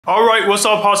Alright, what's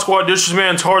up, HawkSquad? This is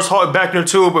man TaurusHawk back in the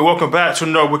tube, and welcome back to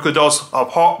another weekly dose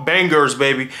of HawkBangers,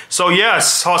 baby. So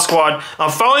yes, HawkSquad, I'm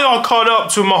finally all caught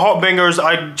up to my HawkBangers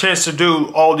I had a chance to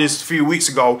do all this a few weeks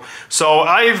ago. So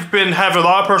I've been having a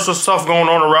lot of personal stuff going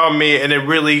on around me, and it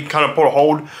really kind of put a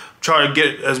hold. Try to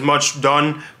get as much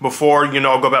done before, you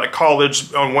know, go back to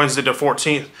college on Wednesday the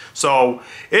 14th. So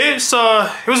it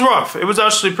was rough. It was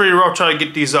actually pretty rough trying to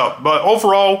get these up. But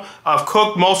overall, I've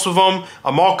cooked most of them.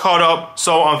 I'm all caught up.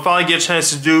 So I'm finally getting a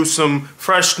chance to do some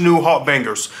fresh new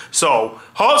HawkBangers. So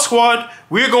HawkSquad,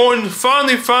 we're going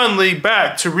finally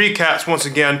back to recaps once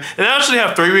again. And I actually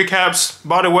have 3 recaps,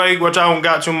 by the way, which I haven't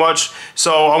got too much.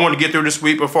 So I want to get through this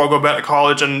week before I go back to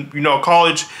college. And, you know,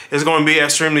 college is going to be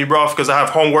extremely rough because I have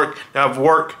homework, I have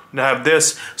work, and I have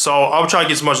this. So I'll try to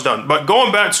get as much done. But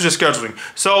going back to the scheduling.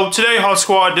 So today,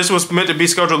 HawkSquad, this was meant to be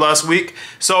scheduled last week.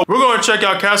 So we're going to check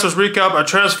out Casper's recap of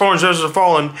Transformers Rise of the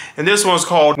Fallen. And this one's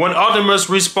called When Optimus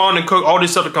Respawned and Cooked All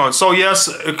Decepticons. So yes,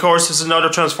 of course, it's another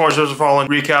Transformers Rise of the Fallen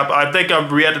recap. I think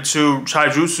I've reacted to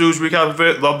Taijutsu's recap of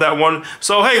it. Love that one.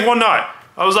 So hey, why not?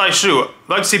 I was like, shoot, I'd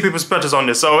like to see people's perspectives on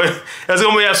this. So it's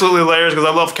going to be absolutely hilarious because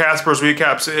I love Casper's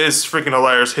recaps. It's freaking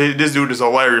hilarious. This dude is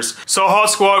hilarious. So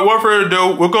HawkSquad, without further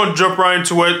ado, we're going to jump right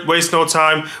into it. Waste no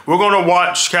time. We're going to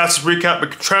watch Casper's recap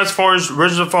of Transformers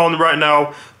Rise of the Fallen right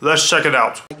now. Let's check it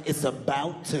out. It's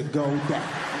about to go down.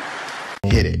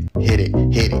 Hit it, hit it,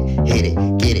 hit it, hit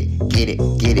it, get it, get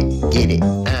it, get it, get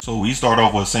it. So we start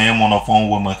off with Sam on the phone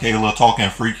with Michaela talking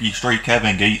freaky straight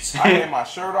Kevin Gates. I had my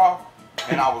shirt off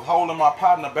and I was holding my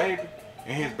partner baby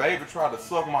and his baby tried to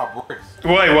suck my breast.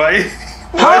 Wait.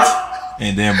 What?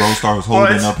 And then bro starts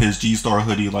holding up his G-Star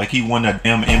hoodie like he won the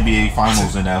damn NBA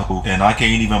finals in that hoop. And I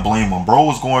can't even blame him. Bro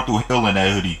was going through hell in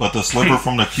that hoodie. But the slipper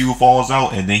from the Q falls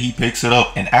out and then he picks it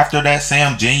up. And after that,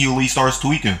 Sam genuinely starts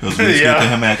tweaking. Because we speak to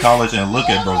him at college and look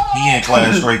at bro. He in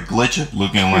class straight glitching.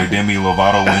 Looking like Demi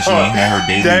Lovato when she ain't had her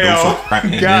daily dose of crack.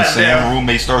 And then Sam's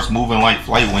roommate starts moving like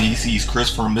Flight when he sees Chris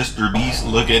from Mr. Beast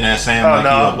looking at Sam like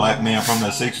he a black man from the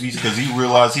 60s. Because he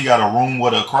realized he got a room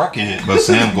with a crackhead. But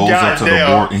Sam goes up to the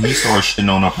board and he starts shitting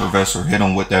on a professor. Hit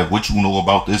him with that, what you know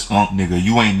about this nigga?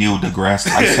 You ain't Neil deGrasse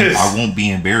Tyson. I won't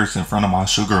be embarrassed in front of my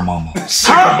sugar mama.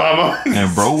 Sugar mama.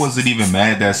 And bro wasn't even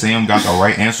mad that Sam got the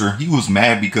right answer. He was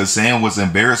mad because Sam was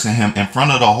embarrassing him in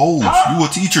front of the hoes. You a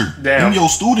teacher. Them your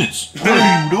students. What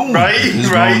are you doing? This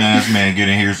grown ass man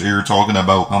getting his ear talking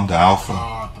about I'm the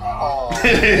alpha.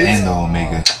 And the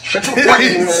omega.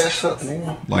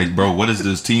 Like bro, what is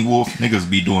this, Teen Wolf? Niggas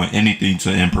be doing anything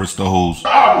to impress the hoes.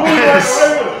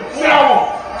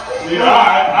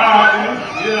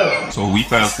 So we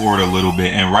fast forward a little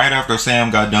bit, and right after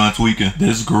Sam got done tweaking,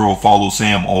 this girl follows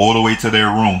Sam all the way to their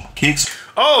room, kicks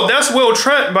Oh, that's Will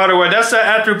Trent, by the way. That's that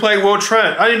actor who played Will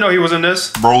Trent. I didn't know he was in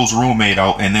this. bro's roommate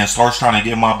out, and then starts trying to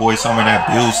give my boy some of that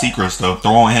Bill Secret stuff,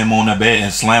 throwing him on the bed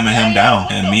and slamming him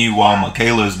down. And meanwhile,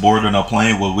 Michaela is boarding a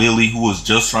plane with Willie, who was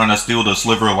just trying to steal the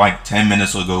sliver like 10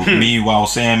 minutes ago. Meanwhile,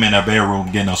 Sam in the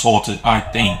bedroom getting assaulted, I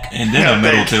think. And then the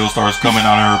middle tail starts coming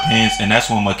out of her pants, and that's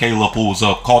when Michaela pulls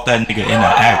up. Caught that nigga in the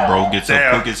act, bro. Gets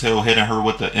up quick as hell, hitting her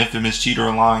with the infamous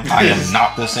cheater line. I am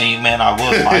not the same man I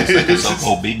was 5 seconds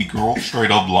ago, baby girl.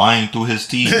 Straight up lying through his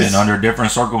teeth. And under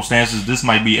different circumstances, this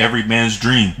might be every man's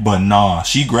dream. But nah,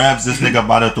 she grabs this nigga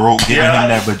by the throat, giving him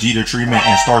that Vegeta treatment,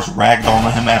 and starts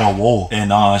ragdolling him at a wall.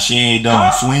 And she ain't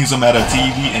done. Swings him at a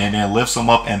TV and then lifts him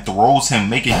up and throws him,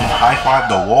 making him high-five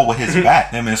the wall with his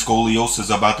back. Him and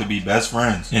Scoliosis about to be best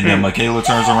friends. And then Michaela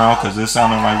turns around because it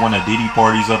sounded like one of Diddy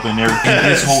parties up in there. And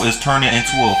this hoe is turning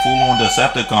into a full-on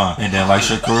Decepticon. And then like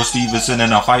Shakur Stevenson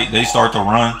in a fight, they start to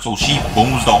run. So she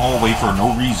booms the hallway for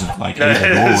no reason. Like, hey,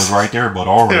 the door was right there, but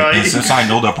alright. And since I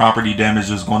know the property damage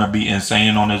is going to be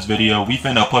insane on this video, we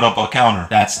finna put up a counter.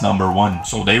 That's number 1.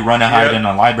 So they run and hide in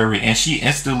the library, and she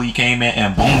instantly came in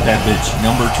and boomed that bitch.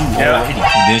 Number 2 already.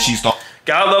 And then she started.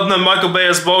 Gotta love them Michael Bay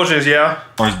explosions,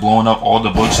 Starts blowing up all the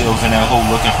bookshelves in that hole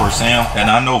looking for Sam. And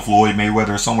I know Floyd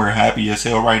Mayweather somewhere happy as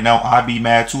hell right now. I'd be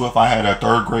mad too if I had a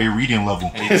 3rd grade reading level.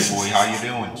 Hey boy, how you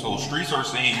doing? So streets are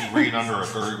saying you read under a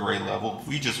 3rd grade level.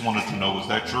 We just wanted to know, is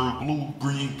that true? Blue,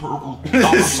 green, purple,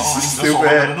 dollar signs. That's all I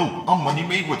gotta know. I'm Money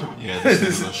Mayweather. Yeah, this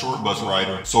is a short bus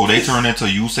rider. So they turn into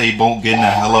Usain Bolt getting the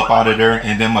hell up out of there.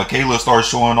 And then Michaela starts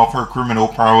showing off her criminal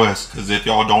prowess. Because if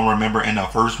y'all don't remember, in the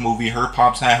first movie, her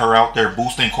pops had her out there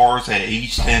boosting cars at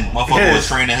age 10. Motherfucker was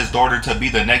training his daughter to be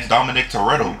the next Dominic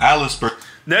Toretto. Alice.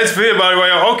 Next video, by the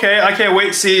way. Okay, I can't wait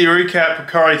to see your recap of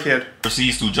Karate Kid.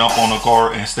 proceeds to jump on the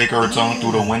car and stick her tongue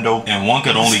through the window, and one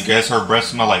could only guess her breath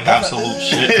smell like absolute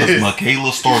shit because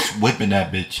Michaela starts whipping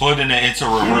that bitch, putting it into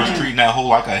reverse, treating that hoe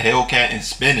like a Hellcat and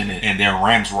spinning it, and then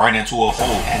rams right into a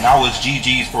hole. And that was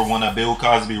GG's for one of Bill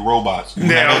Cosby robots. You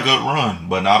had a good run,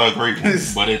 but not a great one.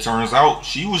 But it turns out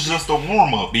she was just a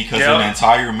warm-up because an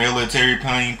entire military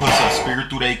plane puts a spear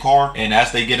through their car, and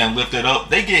as they getting lifted up,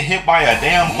 they get hit by a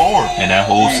damn car, and that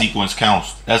whole sequence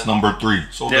counts. That's number 3.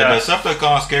 So the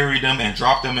Decepticons carried them and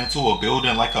dropped them into a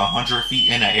building like 100 feet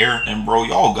in the air. And bro,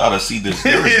 y'all gotta see this.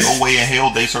 There is no way in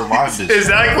hell they survived this.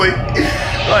 Exactly.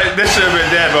 Like, this should have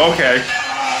been dead, but okay.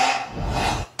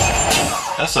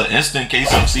 That's an instant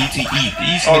case of CTE.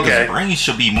 These niggas' brains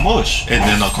should be mush. And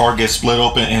then the car gets split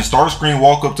open and Starscream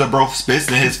walk up to bro, spits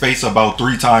in his face about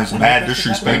 3 times, mad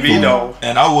disrespectful.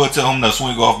 And I would tell him to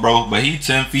swing off, bro, but he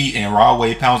 10 feet and raw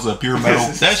weight pounds of pure metal.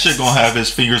 That shit gonna have his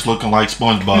fingers looking like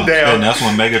SpongeBob. And that's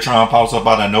when Megatron pops up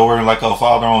out of nowhere like a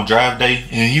father on draft day,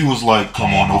 and he was like,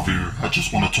 "Come on over here, I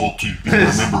just want to talk to you. You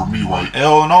remember me, right?"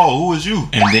 Hell no, who is you?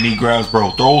 And then he grabs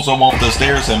bro, throws him off the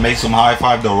stairs and makes him high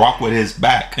five the Rock with his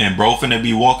back. And bro finna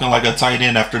be walking like a tight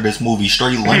end after this movie,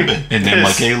 straight limping. And then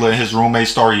Michaela and his roommate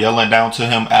start yelling down to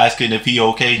him, asking if he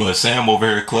okay. But Sam over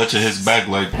here clutching his back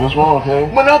like, "What's wrong, okay?"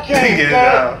 When I can't get it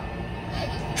out.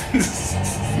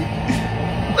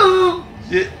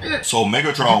 So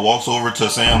Megatron walks over to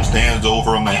Sam, stands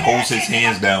over him, and holds his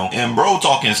hands down. And bro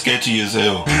talking sketchy as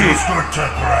hell. It's good to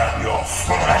grab your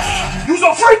flesh. You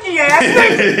so freaky ass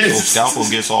nigga. So Scalpel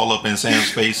gets all up in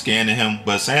Sam's face, scanning him,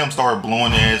 but Sam started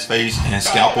blowing in his face, and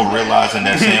Scalpel, realizing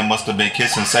that Sam must have been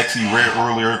kissing Sexy Red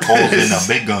earlier, calls in the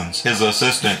Big Guns, his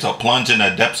assistant, to plunge in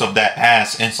the depths of that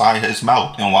ass inside his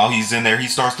mouth. And while he's in there, he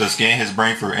starts to scan his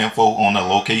brain for info on the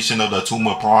location of the Tomb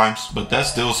of Primes, but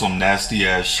that's still some nasty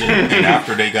ass shit. And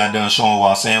after they got done showing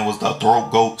why Sam was the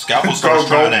throat goat, Scalpel starts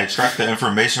trying to extract the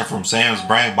information from Sam's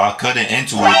brain by cutting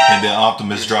into it, and then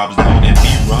Optimus drops down and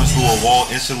he runs through a wall,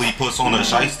 instantly puts on a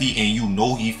shiesty, and you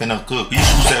know he finna cook. He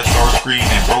shoots at Starscream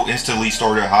and bro instantly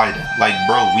started hiding. Like,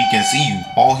 bro, we can see you.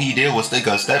 All he did was take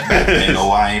a step back, and no,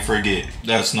 I ain't forget.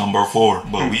 That's number 4.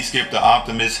 But we skip to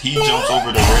Optimus. He jumps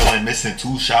over the railing, missing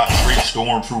 2 shots, straight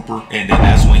Stormtrooper, and then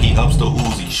that's when he ups the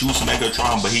Uzi, shoots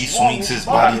Megatron, but he swings his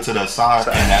body to the side,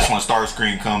 and that's when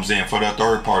Starscream comes in for the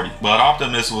third party. But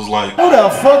Optimus was like, "Who the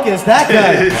fuck is that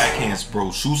guy?" Backhands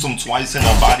bro, shoots him twice in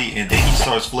the body, and then he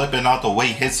starts flipping out the way,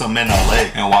 hits him in the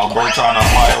leg. And while bro trying to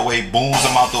fly away, booms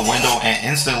him out the window and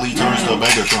instantly turns to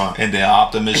Megatron. And then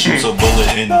Optimus shoots a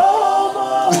bullet in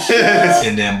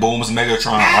and then booms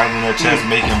Megatron right in the chest,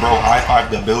 making bro high five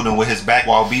the building with his back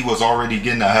while B was already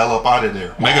getting the hell up out of there.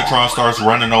 Megatron starts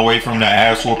running away from the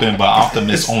ass whooping, but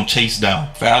Optimus on chase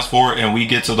down. Fast forward and we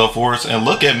get to the forest, and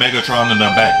look at Megatron in the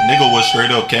back. Nigga was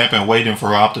straight up camping waiting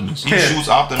for Optimus. He shoots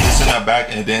Optimus in the back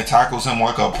and then tackles him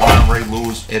like a prime Ray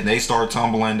Lewis, and they start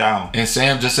tumbling down. And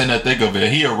Sam just in the thick of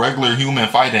it. He a regular human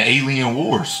fighting alien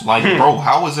wars. Like, bro,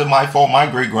 how is it my fault my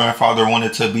great grandfather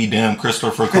wanted to be damn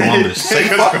Christopher Columbus? Say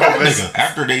fuck that nigga.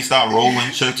 After they stop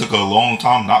rolling, shit took a long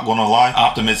time, not gonna lie.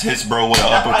 Optimus hits bro with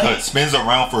an uppercut, spins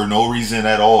around for no reason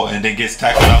at all, and then gets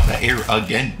tackled out the air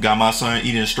again. Got my son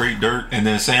eating straight dirt, and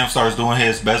then Sam starts doing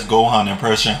his best Gohan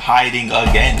impression, hiding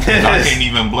again. And I can't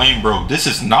even blame bro. This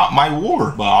is not my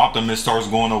war. But Optimus starts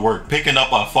going to work, picking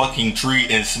up a fucking tree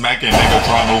and smacking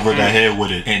Megatron over the head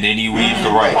with it. And then he weaves the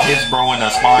right, hits bro in the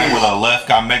spine with a left,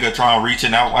 got Megatron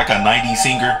reaching out like a 90s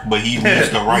singer, but he weaves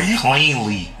the right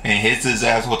cleanly and hits his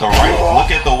ass with a right. Look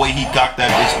at the way he cocked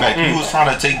that bitch back. He was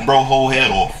trying to take bro whole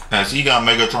head off. As he got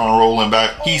Megatron rolling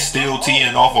back, he's still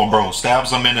teeing off on bro,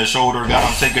 stabs him in the shoulder, got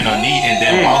him taking a knee, and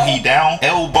then while he down,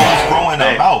 elbows bro in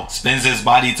the mouth, spins his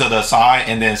body to the side,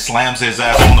 and then slams his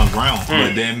ass on the ground.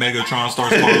 But then Megatron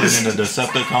starts calling in the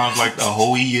Decepticons like the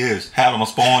hoe he is. Had him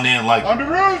spawn in like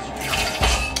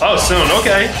oh, soon,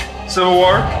 okay. Civil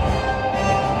War.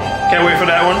 Can't wait for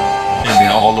that one. And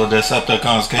then all the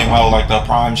Decepticons came out like the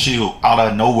Prime Shield out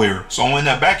of nowhere. So in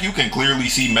the back you can clearly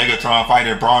see Megatron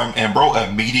fighting Prime, and bro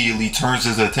immediately turns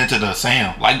his attention to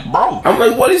Sam. Like, bro, I'm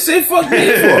like, what did he say fuck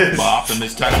me for? But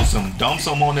Optimus tackles him, dumps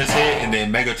him on his head, and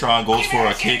then Megatron goes for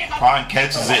a kick. Prime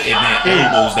catches it and then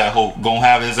elbows that hoe. Gonna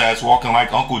have his ass walking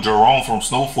like Uncle Jerome from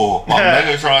Snowfall. While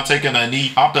Megatron taking a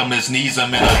knee, Optimus knees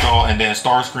him in the jaw, and then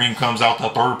Starscream comes out the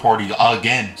third party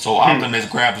again. So Optimus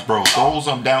grabs bro, throws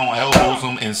him down, elbows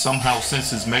him, and somehow out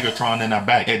senses Megatron in the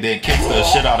back and then kicks the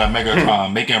shit out of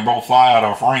Megatron, making bro fly out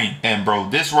of frame. And bro,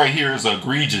 this right here is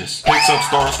egregious. Picks up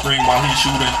Starscream while he's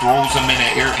shooting, throws him in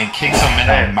the air and kicks him in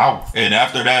the mouth. And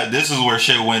after that, this is where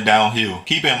shit went downhill.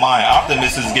 Keep in mind,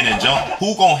 Optimus is getting jumped.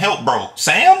 Who gonna help bro?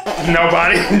 Sam?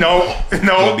 Nobody. No.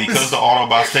 But because the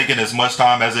Autobots taking as much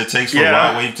time as it takes for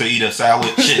Ride to eat a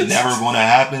salad, shit never gonna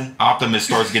happen. Optimus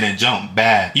starts getting jumped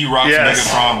bad. He rocks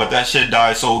Megatron, but that shit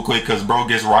dies so quick because bro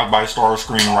gets rocked by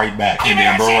Starscream right back. And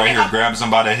then bro right here grabs him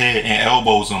by the head and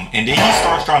elbows him. And then he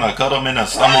starts trying to cut him in the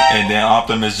stomach. And then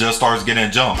Optimus just starts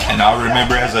getting jumped. And I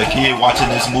remember as a kid watching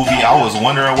this movie, I was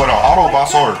wondering what our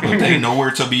Autobots are, but they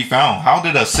nowhere to be found. How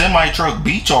did a semi-truck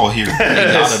beat y'all here?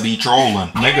 They gotta be trolling.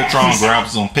 Megatron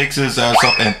grabs him, picks his ass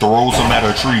up, and throws him at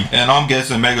a tree. And I'm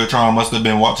guessing Megatron must have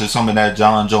been watching some of that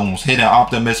John Jones, hitting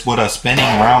Optimus with a spinning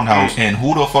roundhouse. And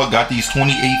who the fuck got these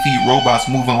 28 feet robots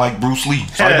moving like Bruce Lee?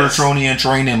 Cybertronian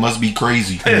training must be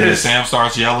crazy. And then Sam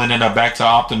starts yelling in the back to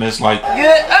Optimus like,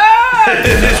 get out!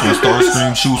 And that's when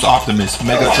Starscream shoots Optimus.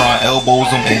 Megatron elbows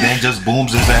him and then just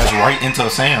booms his ass right into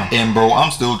Sam. And bro,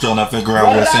 I'm still trying to figure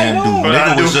out what Sam do.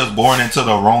 Nigga was just born into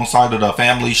the wrong side of the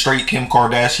family, straight Kim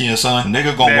Kardashian son.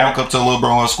 Nigga gonna walk up to little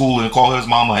bro in school and call his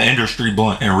mama an industry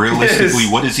blunt. And realistically,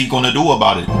 what is he gonna do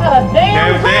about it? Not a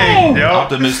damn thing.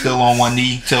 Optimus still on one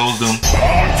knee, tells them,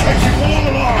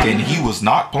 and he was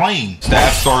not playing.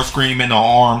 Stabs Starscream in the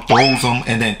arm, throws him,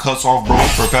 and then cuts off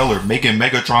bro's propeller, making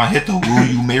Megatron hit the "Will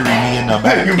you marry me" in the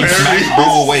back. He smacks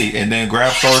bro away and then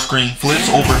grabs Starscream, flips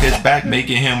over his back,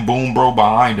 making him boom bro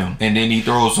behind him. And then he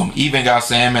throws him. Even got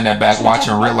Sam in the back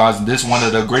watching, realizing this one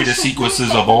of the greatest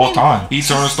sequences of all time. He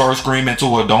turns Starscream into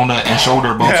a donut and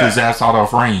shoulder bumps his ass out of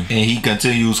frame. And he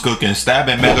continues cooking,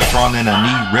 stabbing Megatron in the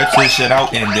knee, rips his shit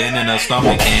out, and then in the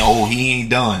stomach. And oh, he ain't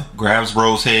done. Grabs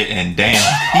bro's head and damn,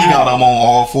 he got him on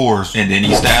all fours. And then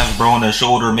he stabs bro in the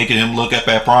shoulder, making him look up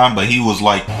at Prime, but he was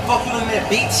like, fuck you in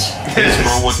that bitch. Hits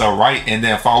bro with a right and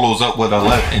then follows up with a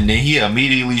left. And then he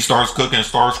immediately starts cooking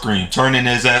Starscream, turning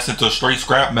his ass into straight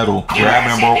scrap metal,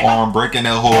 grabbing bro arm, breaking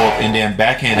that hole up, and then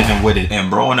backhanding him with it. And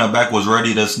bro in the back was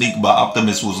ready to sneak, but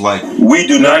Optimus was like, we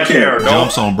do not care.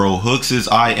 Jumps on bro, hooks his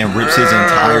eye, and rips his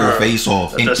entire face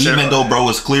off. And even though bro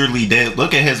is clearly dead,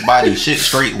 look at his body, shit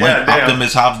straight limp.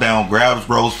 Optimus hops down, grabs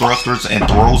bro's thrusters, and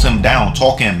throws him down,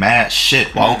 talking mad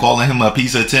shit while calling him a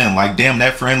piece of tin. Like, damn,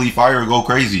 that friendly fire go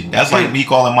crazy. That's like me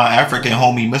calling my African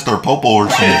homie Mr. Popo or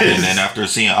something. And then after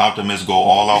seeing Optimus go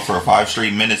all out for 5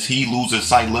 straight minutes, he loses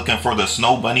sight looking for the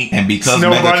snow bunny. And because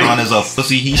Megatron is a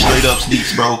pussy, he straight up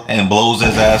sneaks bro and blows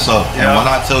his ass up. And when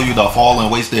I tell you the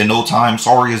Fallen wasted no time,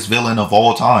 sorriest villain of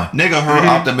all time. Nigga heard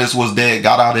Optimus was dead,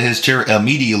 got out of his chair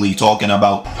immediately talking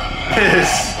about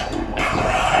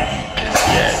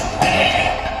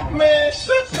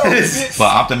but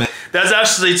Optimus. That's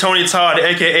actually Tony Todd,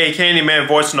 aka Candyman,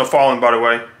 voicing the Fallen, by the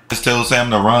way. Tells Sam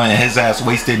to run, and his ass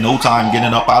wasted no time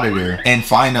getting up out of there. And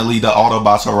finally the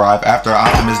Autobots arrive after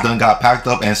Optimus done got packed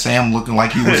up and Sam looking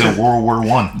like he was in World War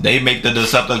I. They make the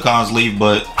Decepticons leave,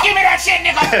 but give me that shit,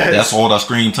 nigga. That's all the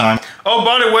screen time. Oh,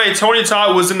 by the way, Tony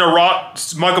Todd was in The Rock,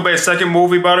 Michael Bay's second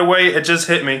movie, by the way. It just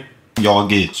hit me. Y'all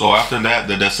get. So after that,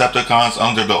 the Decepticons,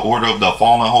 under the order of the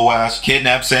fallen whole ass,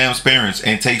 kidnap Sam's parents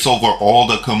and takes over all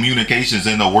the communications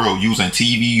in the world using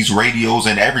TVs, radios,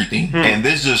 and everything. And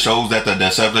this just shows that the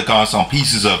Decepticons some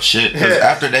pieces of shit. Because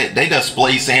after that, they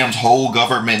display Sam's whole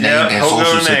government name and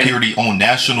social security on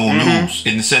national news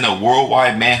and send a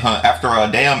worldwide manhunt after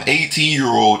a damn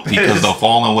 18-year-old because the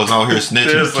fallen was out here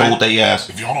snitching. Told they ass,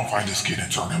 if y'all don't find this kid and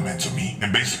turn him into me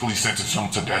and basically sentence him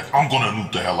to death, I'm gonna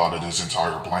nuke the hell out of this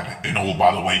entire planet. And oh,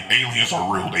 by the way, aliens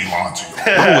are real. They lying to you.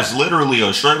 Bro, it's literally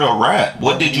a straight up rat.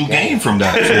 What did you gain from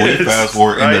that? So we fast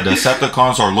forward, and the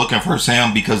Decepticons are looking for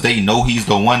Sam because they know he's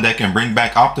the one that can bring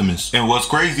back Optimus. And what's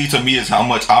crazy to me is how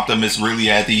much Optimus really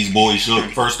had these boys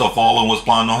shook. First, the Fallen was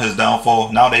planning on his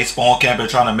downfall. Now they spawn camping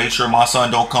trying to make sure my son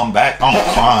don't come back. I'm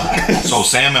crying. So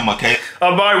Sam and McKay.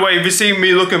 By the way, if you see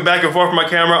me looking back and forth from my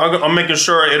camera, I'm making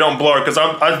sure it don't blur because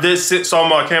I saw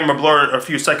my camera blur a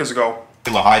few seconds ago.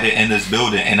 Hide it in this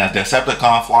building, and a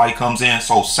Decepticon fly comes in,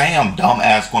 so Sam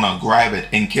dumbass gonna grab it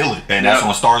and kill it. And that's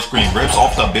when Starscream rips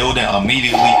off the building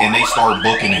immediately, and they start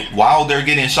booking it while they're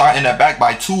getting shot in the back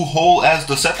by 2 whole ass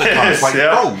Decepticons. Like,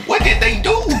 bro, what did they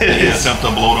do? They attempt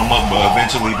to blow them up, but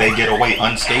eventually they get away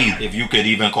unscathed, if you could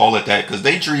even call it that, because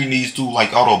they treating these two like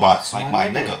Autobots. Like, my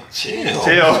nigga, chill.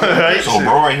 Right? So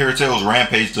bro right here tells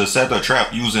Rampage to set the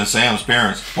trap using Sam's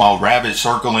parents, while Ravage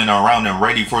circling around and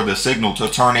ready for the signal to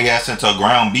turn their ass into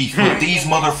ground beef. But these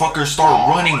motherfuckers start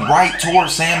running right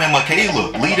towards Sam and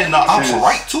Michaela, leading the ops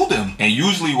right to them. And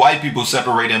usually white people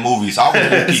separate in movies. I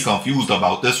was really confused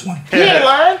about this one.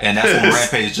 And that's when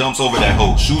Rampage jumps over that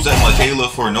hoe, shoots at Michaela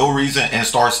for no reason, and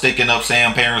starts sticking up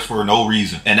Sam's parents for no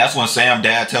reason. And that's when Sam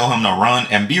dad tell him to run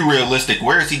and be realistic.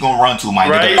 Where is he gonna run to, my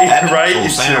nigga? Right. So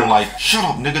Sam like, shut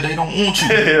up, nigga, they don't want you.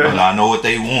 But I know what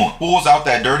they want. Pulls out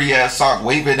that dirty ass sock,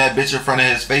 waving that bitch in front of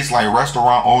his face like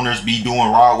restaurant owners be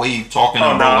doing rod wave, talking to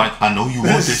him like, I know you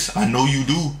want this, I know you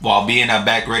do, while being a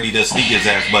back ready to sneak his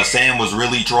ass. But Sam was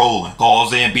really trolling.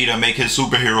 Calls in B to make his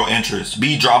superhero entrance.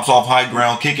 B drops off high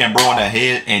ground, kicking bro in the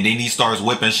head, and then he starts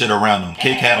whipping shit around him.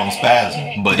 Kick had on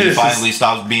spasm, but he finally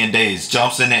stops being dazed,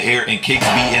 jumps in the air and kicks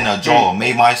B in the jaw.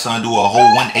 Made my son do a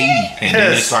whole 180, and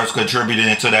then it starts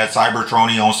contributing to that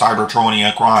Cybertronian on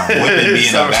Cybertronian crime. Whipping B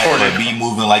in the back, but B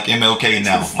moving like MLK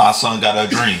now. My son got a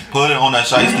dream. Put it on a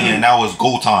shiesty and now it's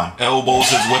go time. Elbows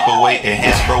his whip away and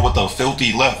hits bro with a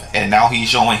filthy left, and now he's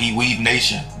showing he weave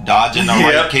nation. Dodging the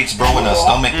right, kicks bro in the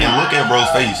stomach, and look at bro's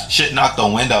face. Shit knocked the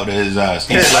wind out of his ass.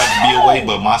 He slaps B away,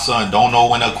 but my son don't know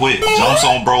when to quit. Jumps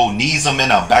on bro, knees him in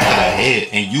the back of the head,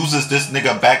 and uses this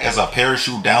nigga back as a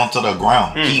parachute down to the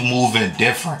ground. He moving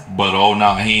different, but oh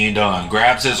nah, he ain't done.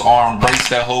 Grabs his arm, breaks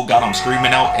that hole, got him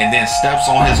screaming out, and then steps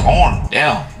on his arm.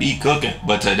 Damn, be cooking.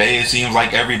 But today it seems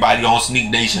like everybody on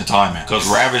Sneak Nation timing,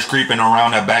 cause Ravage creeping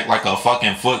around the back like a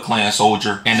fucking Foot Clan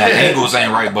soldier, and the angles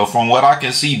ain't right, but from what I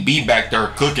can see, B back there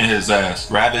cooking his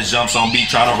ass. Ravage jumps on B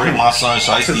trying to rip my son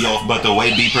shiesty off, but the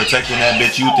way B protecting that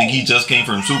bitch, you think he just came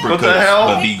from Super Cuts.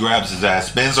 But B grabs his ass,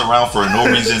 spins around for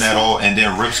no reason at all, and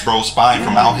then rips bro's spine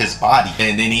from out his body,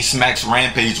 and then he smacks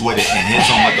Rampage with it and hits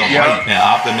him with the right. And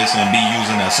Optimus and B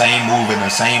using the same move in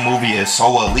the same movie is so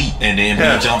elite. And then B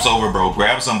jumps over bro,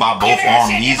 grabs him by both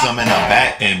arms, knees him in the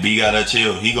back, and B gotta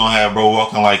chill. He gonna have bro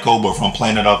walking like Cobra from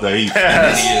Planet of the Apes. And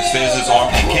then he extends his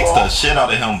arm and kicks the shit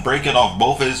out of him, breaking off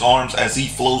both of his arms as he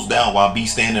flows down while B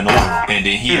standing over him. And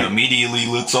then he immediately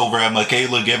looks over at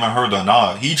Michaela, giving her the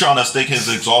nod. He trying to stick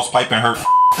his exhaust pipe in her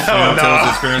tells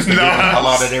his parents to get the hell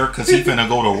out of there because he finna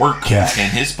go to work.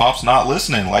 And his pop's not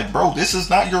listening. Like, bro, this is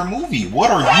not your movie.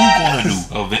 What are you gonna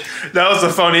do of it? That was a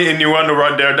funny innuendo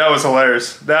right there. That was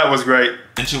hilarious. That was great.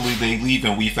 Eventually they leave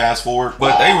and we fast forward,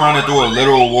 but they running through a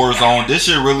literal war zone. This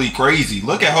shit really crazy.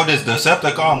 Look at how this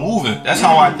Decepticon moving. That's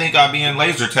how I think I be in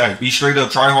laser tag. Be straight up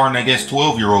tryharding against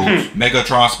 12-year-olds.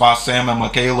 Megatron spots Sam and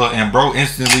Michaela, and bro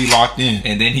instantly locked in,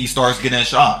 and then he starts getting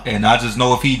shot. And I just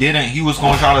know if he didn't, he was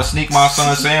gonna try to sneak my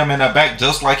son Sam in the back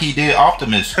just like he did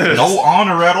Optimus. No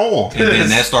honor at all. And then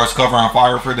that starts covering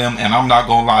fire for them, and I'm not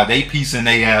gonna lie, they piecing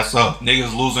their ass up.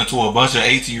 Niggas losing to a bunch of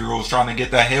 18-year-olds trying to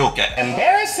get the Hellcat.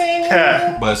 Embarrassing.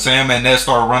 But Sam and Ned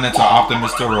start running to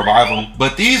Optimus to revive him.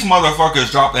 But these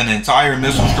motherfuckers dropped an entire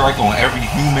missile strike on every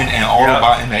human and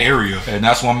Autobot in the area. And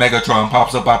that's when Megatron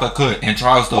pops up out the cut and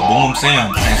tries to boom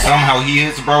Sam. And somehow he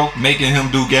hits bro, making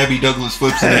him do Gabby Douglas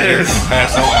flips in the air and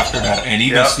pass out after that. And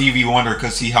even Stevie Wonder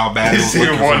could see how bad it was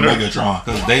looking for Megatron,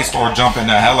 because they start jumping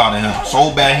the hell out of him.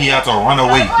 So bad he had to run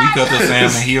away. We cut to Sam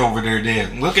and he over there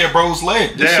dead. Look at bro's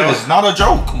leg. This shit is not a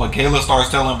joke. Michaela starts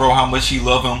telling bro how much she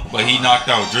love him, but he knocked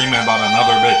out dreaming about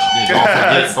another bitch. Don't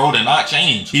forget, bro did not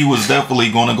change. He was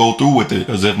definitely gonna go through with it,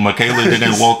 because if Michaela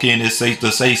didn't walk in, it's safe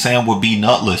to say Sam would be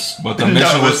nutless. But the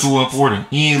mission was too important.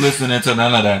 He ain't listening to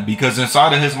none of that, because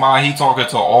inside of his mind he talking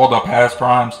to all the past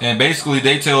primes, and basically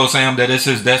they tell Sam that it's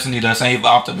his destiny to save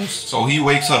Optimus. So he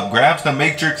wakes up, grabs the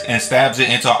Matrix and stabs it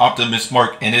into Optimus'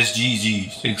 mark, and it's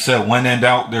GG's. Except when in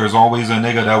doubt, there's always a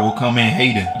nigga that will come in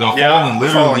hating. The Fallen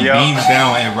literally beams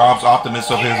down and robs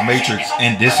Optimus of his Matrix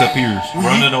and disappears,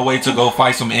 running away to go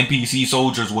fight some NPC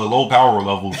soldiers with low power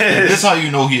levels. And this how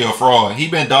you know he a fraud. He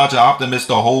been dodging Optimus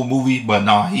the whole movie, but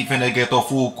nah, he finna get the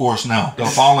full course now. The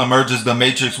Fallen merges the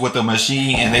Matrix with the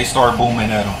machine and they start booming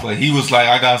at him. But he was like,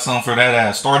 I got something for that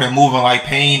ass. Started moving like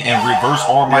Pain and reverse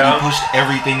almighty pushed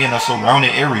everything in a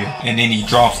surrounding area. And then he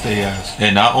drops their ass.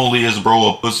 And not only is bro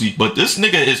a pussy, but this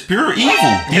nigga is pure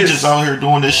evil. He just out here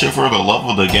doing this shit for the love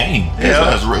of the game. His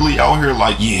ass really out here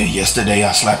like, yeah, yesterday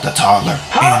I slapped a toddler.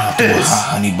 And I threw a hot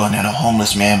honey bun at a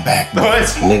homeless man back.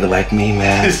 Nigga like me,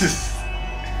 man.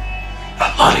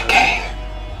 I love the game.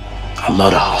 I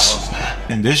love the hustle, man.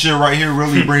 And this shit right here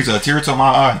really brings a tear to my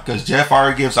eye, because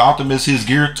Jetfire gives Optimus his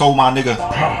gear, told my nigga,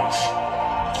 Promise,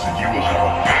 and you will have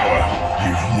a power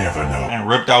you never know. And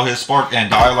ripped out his spark and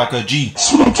died like a G.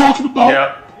 That's what I'm talking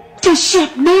about. This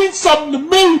shit means something to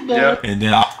me, man. Yep. And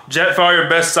then Jetfire,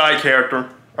 best side character.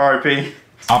 R.I.P.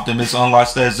 Optimus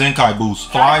unlocks that Zenkai boost,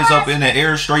 flies up in the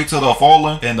air straight to the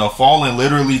Fallen, and the Fallen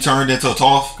literally turned into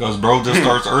Toph, cause bro just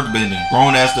starts earthbending.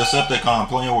 Grown ass Decepticon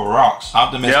playing with rocks.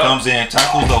 Optimus comes in,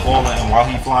 tackles the Fallen, and while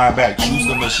he flying back, shoots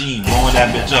the machine, blowing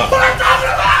that bitch up. What I'm talking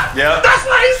about? Yep. That's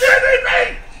why he's sending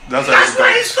me. That's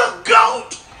why he's the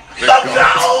GOAT. The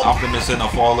GOAT. Optimus and the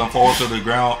Fallen fall to the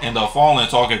ground, and the Fallen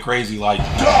talking crazy like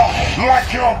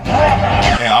your brother.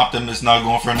 And Optimus not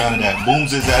going for none of that.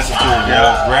 Booms his ass into a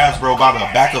wall, grabs bro by the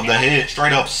back of the head,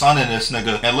 straight up sunning this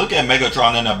nigga. And look at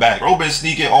Megatron in the back. Bro been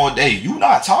sneaking all day. You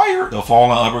not tired? The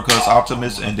Fallen uppercuts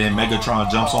Optimus, and then Megatron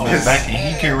jumps on his back, and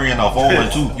he carrying the Fallen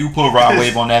too. You put Rod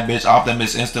Wave on that bitch,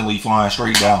 Optimus instantly flying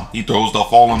straight down. He throws the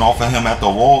Fallen off of him at the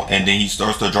wall, and then he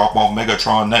starts to drop off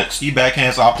Megatron next. He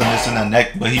backhands Optimus in the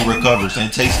neck, but he recovers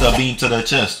and takes the beam to the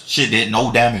chest. Shit did no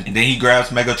damage. And then he grabs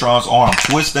Megatron's arm,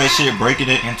 twists that shit, breaking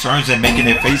it, and turns and making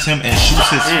it face him and shoots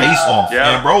his face off.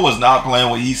 And bro was not playing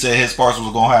when he said his parts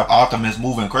was gonna have Optimus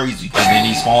moving crazy. And then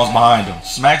he spawns behind him,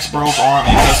 smacks bro's arm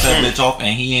and cuts that bitch off,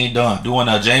 and he ain't done. Doing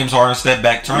a James Harden step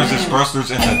back, turns his thrusters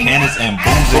into cannons and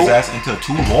booms his ass into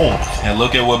 2 walls. And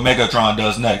look at what Megatron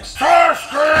does next.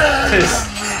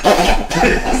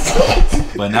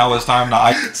 But now it's time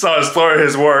to So it's for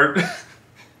his word.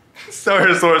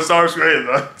 Sorry, Star's great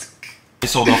though.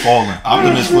 So the Fallen.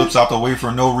 Optimus flips out the way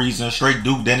for no reason, straight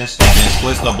Duke Dennis, and then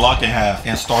splits the block in half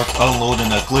and starts unloading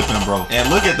the clipping, bro. And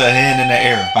look at the hand in the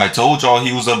air. I told y'all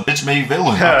he was a bitch-made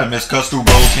villain. Optimus cuts through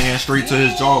bro's hand straight to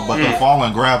his jaw, but the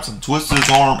Fallen grabs him, twists his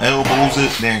arm, elbows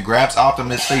it, then grabs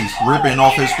Optimus' face, ripping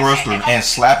off his thruster and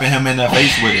slapping him in the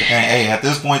face with it. And hey, at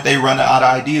this point they running out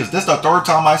of ideas. This the 3rd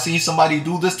time I see somebody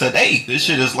do this today. This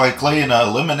shit is like playing an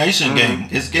elimination game.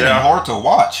 It's getting hard to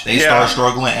watch. They start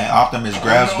struggling, and Optimus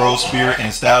grabs bro's spear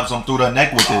and stabs him through the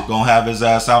neck with it. Gonna have his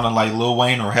ass sounding like Lil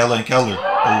Wayne or Helen Keller.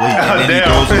 Oh wait, and then he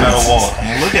throws him at a wall.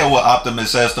 And look at what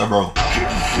Optimus says to bro.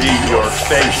 Leave your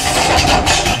face.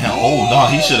 And oh no,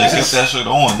 he should have kept that shit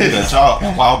on, nigga, child.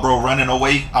 And while bro running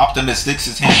away, Optimus sticks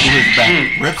his hand through his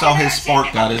back, rips out his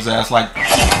spark, got his ass like,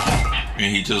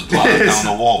 and he just glides down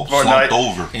the wall, slumped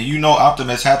over. And you know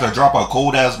Optimus had to drop a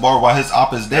cold ass bar while his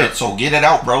op is dead. So get it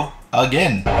out, bro.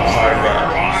 Again.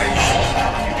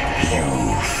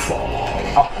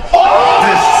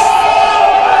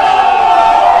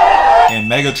 And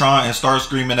Megatron and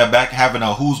Starscream in the back having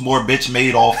a who's more bitch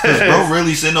made off. Cause bro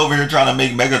really sitting over here trying to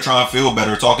make Megatron feel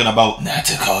better, talking about not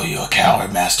to call you a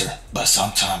coward, master, but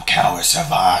sometimes cowards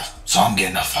survive. So I'm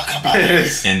getting the fuck up out of here.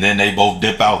 And then they both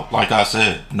dip out. Like I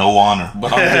said, no honor.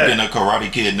 But I'm picking a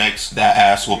Karate Kid next. That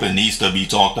ass whooping needs to be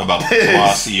talked about. So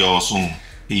I'll see y'all soon.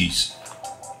 Peace.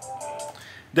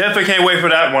 Definitely can't wait for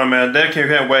that one, man.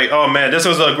 Definitely can't wait. Oh man, this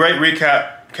was a great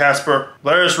recap, Casper.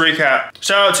 Hilarious recap.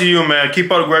 Shout out to you, man.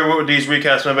 Keep up the great work with these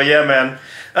recaps, man. But yeah, man.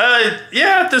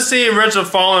 Yeah, after seeing Richard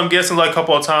Fallen, I'm guessing like a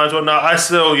couple of times, whatnot, I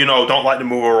still, you know, don't like the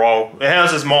movie overall. It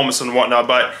has its moments and whatnot,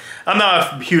 but I'm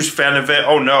not a huge fan of it.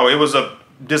 Oh no, it was a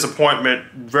disappointment,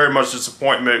 very much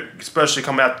disappointment, especially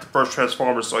coming after the first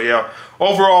Transformers. So yeah,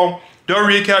 overall, don't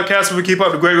recap, Casper. We keep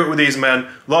up the great work with these, man.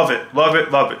 Love it, love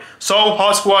it, love it. So,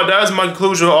 HawkSquad, that is my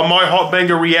conclusion of my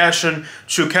HawkBanger reaction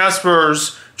to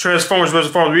Casper's Transformers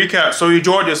vs. recap. So, you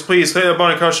enjoyed this, please hit the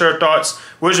button, comment, share your thoughts.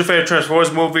 What's your favorite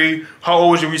Transformers movie? How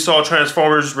old was you when you saw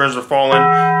Transformers vs. Fallen?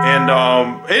 And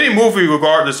any movie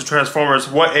regardless of Transformers,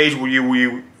 what age were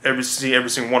you ever see every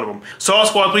single one of them? So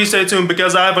HawkSquad, please stay tuned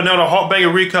because I have another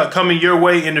HawkBanger recap coming your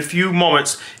way in a few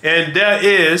moments, and that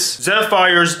is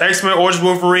Zephyre's X-Men Origins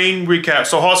Wolverine recap.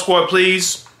 So HawkSquad,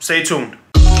 please stay tuned.